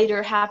like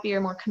lighter,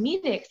 happier, more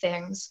comedic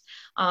things,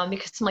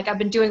 because I'm like, I've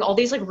been doing all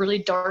these like really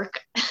dark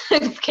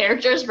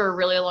characters for a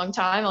really long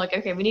time. I'm like,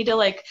 okay, we need to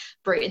like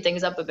brighten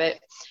things up a bit.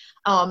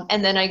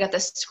 And then I got the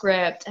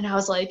script and I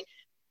was like,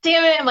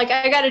 damn it, I'm like,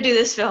 I got to do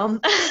this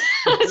film.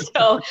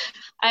 So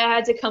I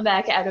had to come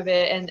back out of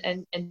it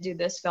and do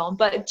this film.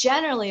 But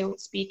generally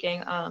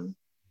speaking,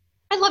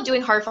 I love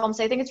doing horror films.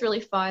 I think it's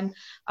really fun.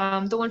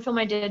 The one film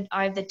I did,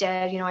 Eye of the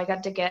Dead, I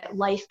got to get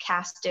life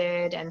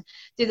casted and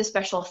do the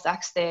special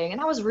effects thing. And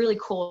that was really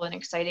cool and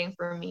exciting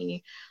for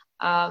me.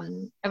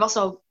 I've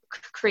also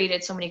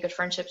created so many good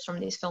friendships from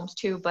these films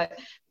too, but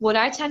what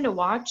I tend to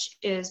watch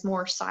is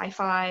more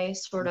sci-fi,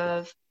 sort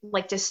of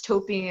like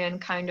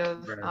dystopian kind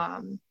of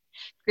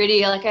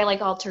gritty. Like I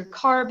like Altered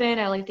Carbon,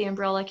 I like The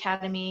Umbrella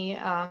Academy,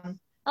 I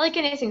like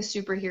anything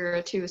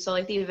superhero too, so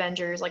like the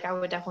Avengers, like I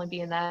would definitely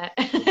be in that.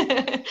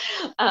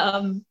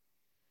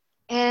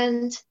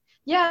 And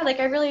yeah,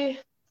 like I really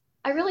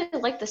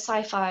like the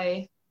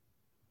sci-fi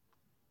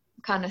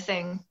kind of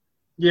thing.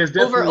 Yeah, it's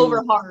definitely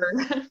over horror.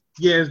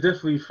 Yeah, it's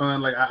definitely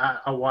fun. Like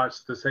I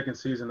watched the second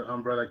season of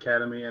Umbrella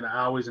Academy, and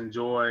I always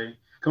enjoy.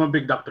 I'm a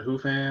big Doctor Who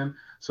fan,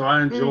 so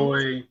I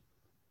enjoy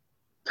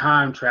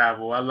time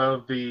travel. I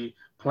love the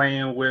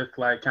playing with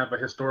like kind of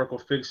a historical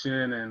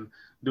fiction and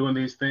doing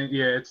these things.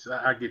 Yeah,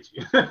 I get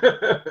you.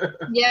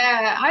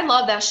 Yeah, I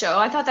love that show.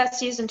 I thought that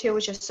season 2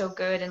 was just so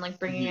good, and like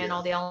bringing in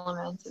all the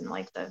elements and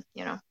like the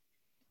yeah.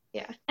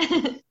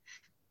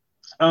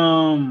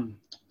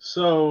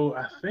 So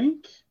I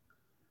think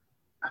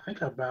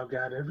I about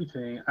got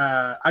everything.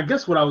 I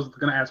guess what I was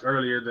going to ask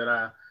earlier that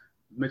I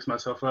mixed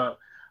myself up.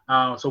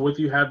 So with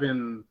you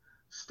having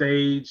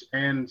stage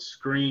and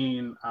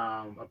screen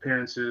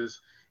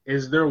appearances,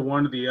 is there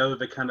one or the other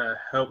that kind of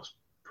helps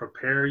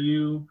prepare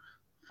you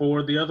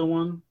for the other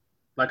one?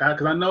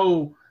 Because I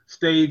know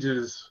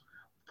stages,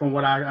 from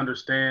what I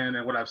understand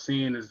and what I've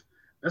seen,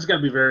 that's got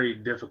to be very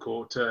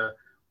difficult to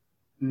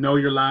know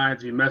your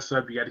lines. If you mess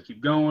up, you got to keep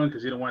going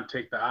because you don't want to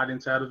take the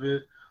audience out of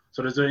it.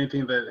 So is there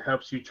anything that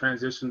helps you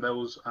transition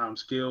those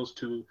skills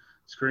to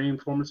screen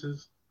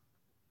performances?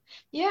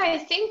 Yeah, I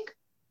think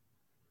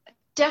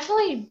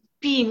definitely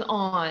being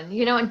on,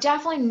 and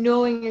definitely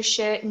knowing your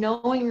shit,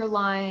 knowing your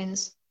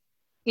lines,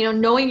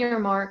 knowing your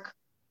mark,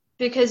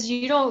 because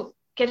you don't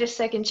get a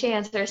second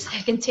chance or a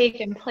second take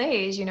in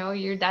plays,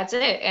 that's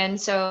it. And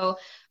so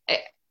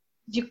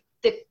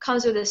it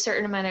comes with a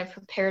certain amount of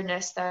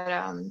preparedness that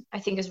I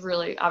think is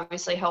really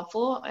obviously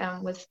helpful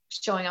with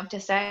showing up to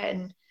set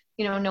and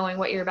knowing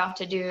what you're about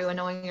to do and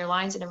knowing your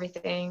lines and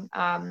everything.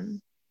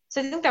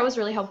 So I think that was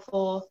really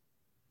helpful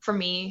for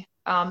me.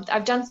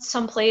 I've done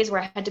some plays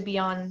where I had to be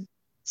on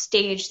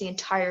stage the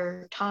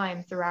entire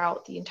time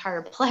throughout the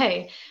entire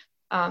play.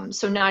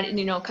 So not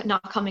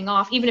coming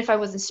off, even if I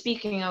wasn't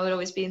speaking, I would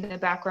always be in the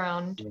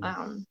background,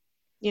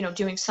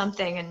 doing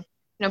something,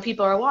 and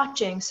people are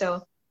watching.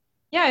 So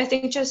yeah, I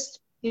think just,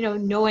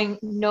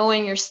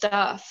 knowing your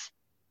stuff.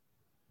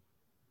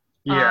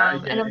 Yeah,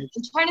 and I'm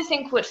trying to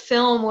think what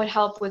film would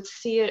help with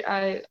theater.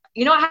 I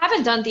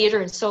haven't done theater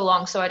in so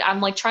long, so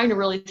I'm like trying to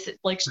really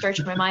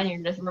stretch my mind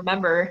here to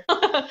remember.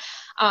 But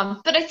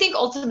I think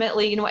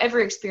ultimately,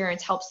 every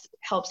experience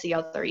helps the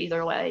other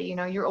either way.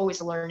 You're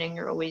always learning,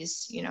 you're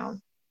always,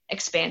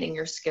 expanding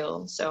your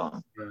skills. So.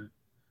 Right.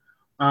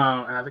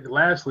 And I think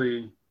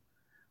lastly,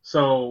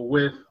 so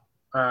with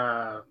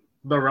the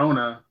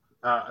Rona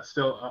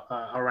still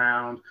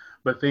around,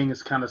 but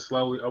things kind of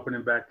slowly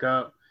opening back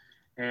up,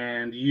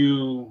 and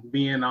you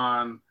being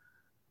on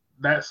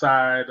that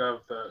side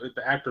of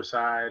the actor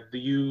side, do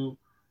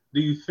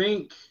you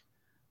think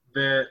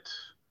that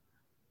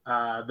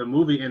the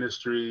movie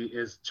industry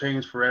is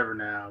changed forever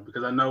now?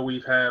 Because I know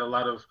we've had a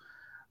lot of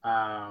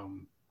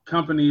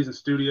companies and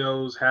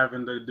studios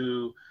having to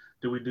do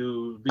we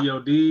do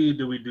VOD?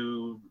 Do we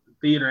do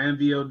theater and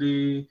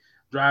VOD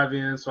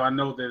drive-in? So I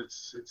know that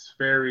it's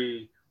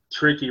very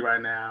tricky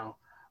right now.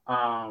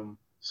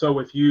 So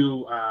with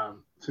you,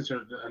 since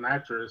you're an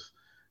actress,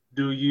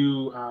 do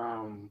you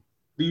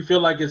feel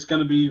like it's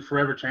going to be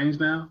forever changed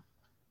now?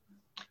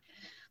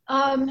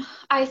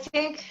 I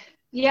think,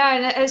 yeah,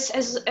 and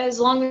as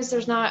long as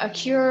there's not a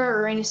cure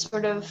or any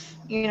sort of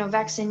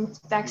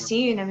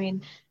vaccine, I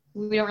mean,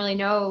 we don't really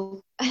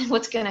know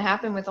what's going to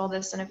happen with all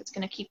this and if it's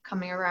going to keep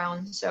coming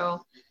around.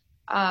 So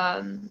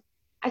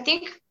I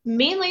think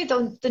mainly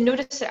the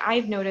notice that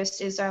I've noticed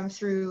is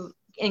through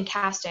in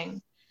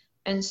casting.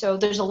 And so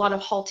there's a lot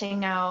of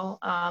halting now.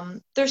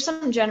 There's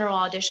some general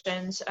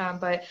auditions,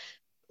 but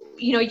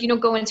you don't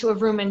go into a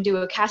room and do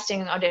a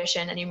casting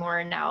audition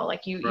anymore now.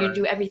 Like you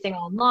do everything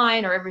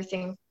online or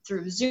everything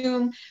through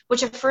Zoom,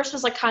 which at first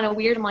was like kind of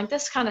weird. I'm like,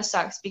 this kind of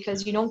sucks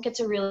because you don't get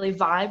to really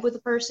vibe with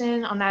a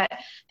person on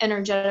that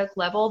energetic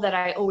level that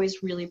I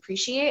always really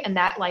appreciate. And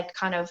that like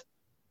kind of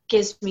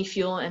gives me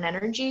fuel and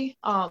energy.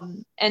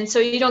 And so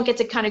you don't get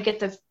to kind of get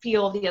the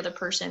feel of the other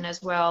person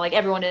as well. Like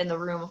everyone in the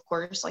room, of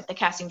course, like the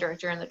casting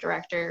director and the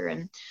director.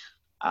 And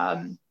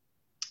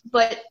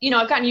but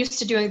I've gotten used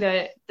to doing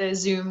the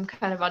Zoom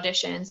kind of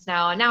auditions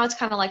now, and now it's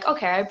kind of like,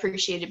 okay, I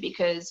appreciate it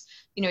because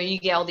you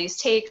get all these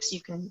takes, you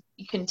can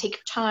take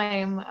your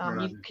time,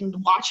 Right. you can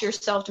watch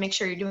yourself to make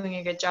sure you're doing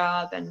a good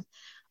job. And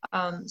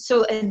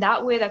so in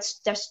that way,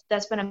 that's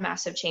been a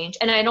massive change.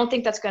 And I don't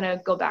think that's going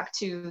to go back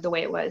to the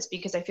way it was,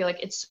 because I feel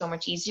like it's so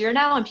much easier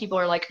now, and people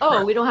are like, oh,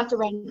 Right. we don't have to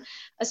run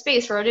a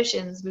space for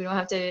auditions, we don't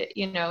have to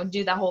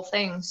do that whole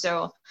thing.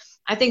 So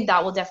I think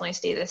that will definitely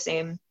stay the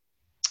same.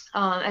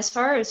 As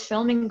far as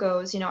filming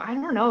goes, I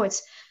don't know,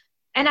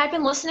 and I've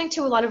been listening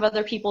to a lot of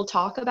other people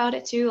talk about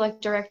it too, like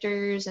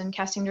directors and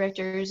casting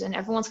directors, and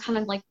everyone's kind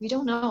of like, we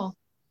don't know.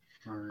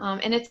 Right.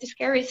 And it's a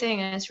scary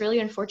thing, and it's really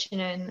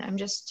unfortunate, and I'm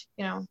just,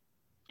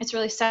 it's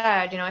really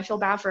sad. I feel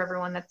bad for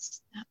everyone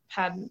that's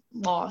had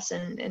loss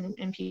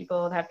and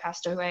people that have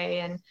passed away.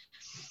 And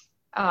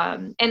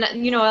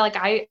like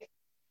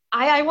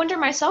I wonder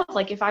myself,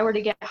 like if I were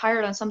to get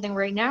hired on something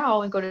right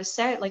now and go to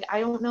set, like I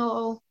don't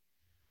know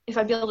if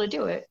I'd be able to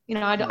do it.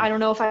 I don't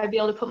know if I'd be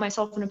able to put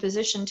myself in a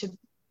position to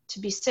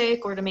be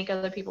sick or to make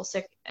other people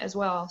sick as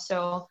well.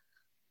 So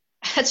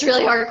that's a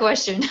really hard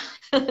question.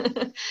 Yeah,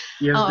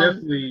 it's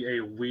definitely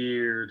a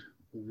weird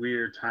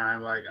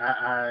time. Like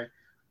I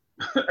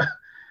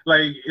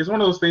like it's one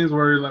of those things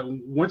where like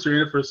once you're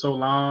in it for so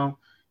long,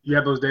 you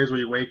have those days where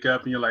you wake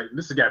up and you're like,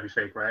 this has got to be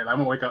fake, right? Like, I'm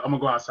gonna wake up, I'm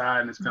gonna go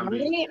outside and it's gonna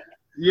be,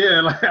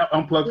 yeah, like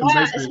unplugged from the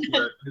Yes. Matrix,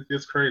 but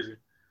it's crazy.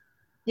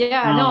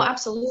 Yeah, no,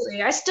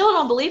 absolutely. I still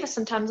don't believe it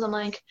sometimes. I'm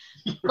like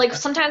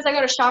sometimes I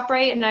go to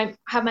ShopRite and I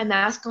have my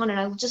mask on and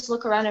I just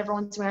look around,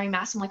 everyone's wearing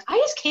masks. I'm like, I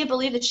just can't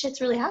believe this shit's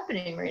really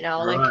happening right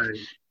now. Like, Right.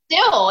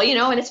 still,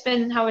 and it's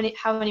been how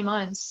many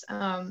months.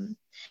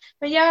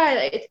 But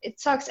yeah, it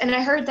sucks. And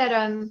I heard that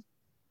I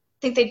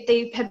think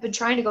they had been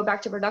trying to go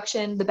back to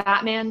production, the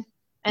Batman,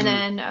 and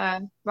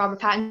then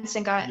Robert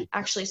Pattinson got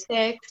actually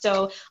sick.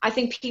 So I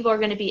think people are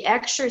going to be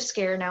extra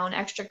scared now and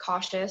extra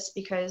cautious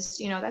because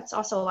that's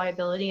also a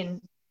liability, and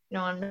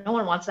no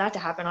one wants that to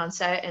happen on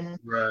set. And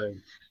Right.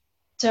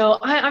 so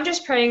I'm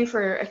just praying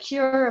for a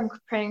cure. I'm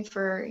praying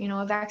for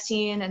a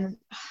vaccine, and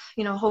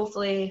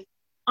hopefully,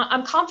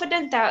 I'm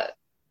confident that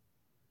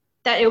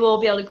it will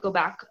be able to go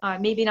back.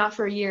 Maybe not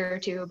for a year or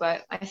two,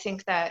 but I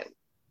think that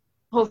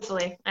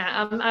hopefully,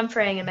 I'm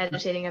praying and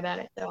meditating about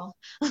it. So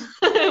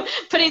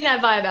putting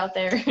that vibe out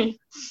there.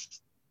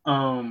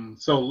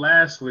 So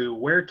lastly,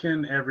 where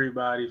can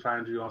everybody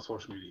find you on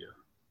social media?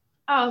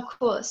 Oh,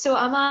 cool. So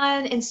I'm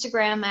on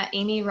Instagram at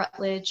Amy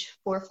Rutledge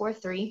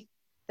 443.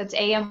 That's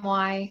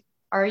AMYRUTLEDGE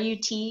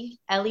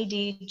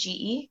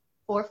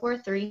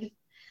 443.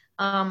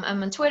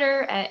 I'm on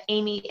Twitter at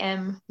Amy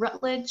M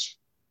Rutledge.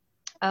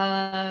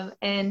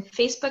 And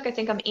Facebook, I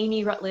think I'm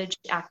Amy Rutledge.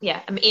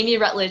 I'm Amy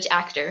Rutledge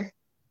actor.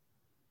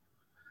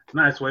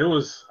 Nice.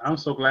 Well, I'm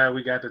so glad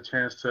we got the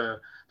chance to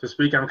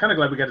speak. I'm kind of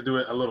glad we got to do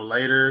it a little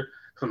later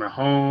because I'm at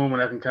home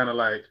and I can kind of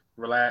like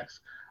relax.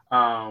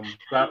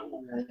 But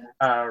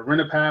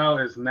Rent-A-Pal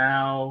is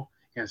now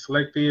in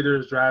select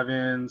theaters,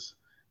 drive-ins,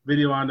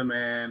 video on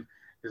demand.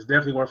 It's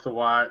definitely worth the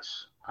watch.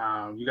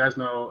 You guys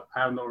know I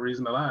have no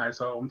reason to lie,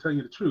 so I'm telling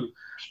you the truth.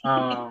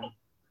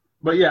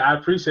 But yeah, I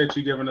appreciate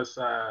you giving us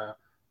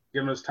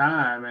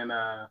time, and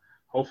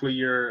hopefully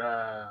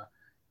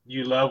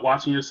you love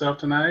watching yourself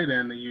tonight,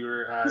 and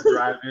your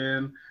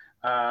drive-in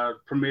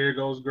premiere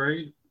goes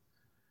great.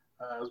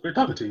 It was great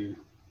talking to you.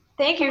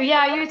 Thank you.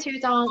 Yeah, you too,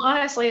 Tom.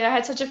 Honestly, I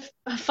had such a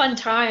fun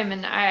time,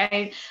 and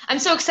I'm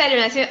so excited.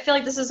 I feel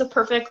like this is a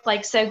perfect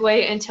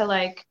segue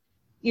into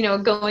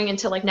going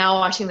into now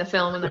watching the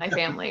film with my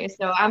family.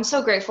 So I'm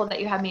so grateful that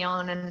you had me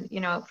on, and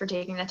for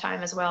taking the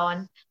time as well,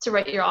 and to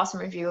write your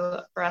awesome review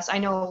for us. I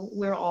know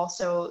we're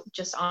also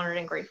just honored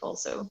and grateful.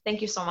 So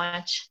thank you so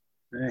much.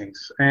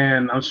 Thanks.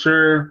 And I'm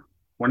sure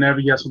whenever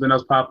you have something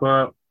else pop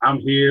up, I'm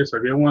here. So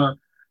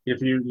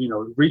if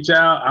you reach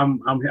out,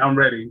 I'm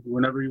ready.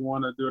 Whenever you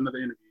want to do another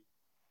interview.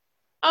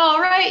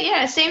 All right.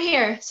 Yeah. Same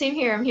here. Same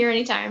here. I'm here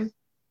anytime.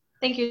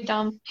 Thank you,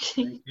 Dom.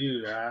 Thank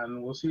you.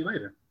 And we'll see you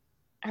later.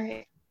 All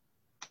right.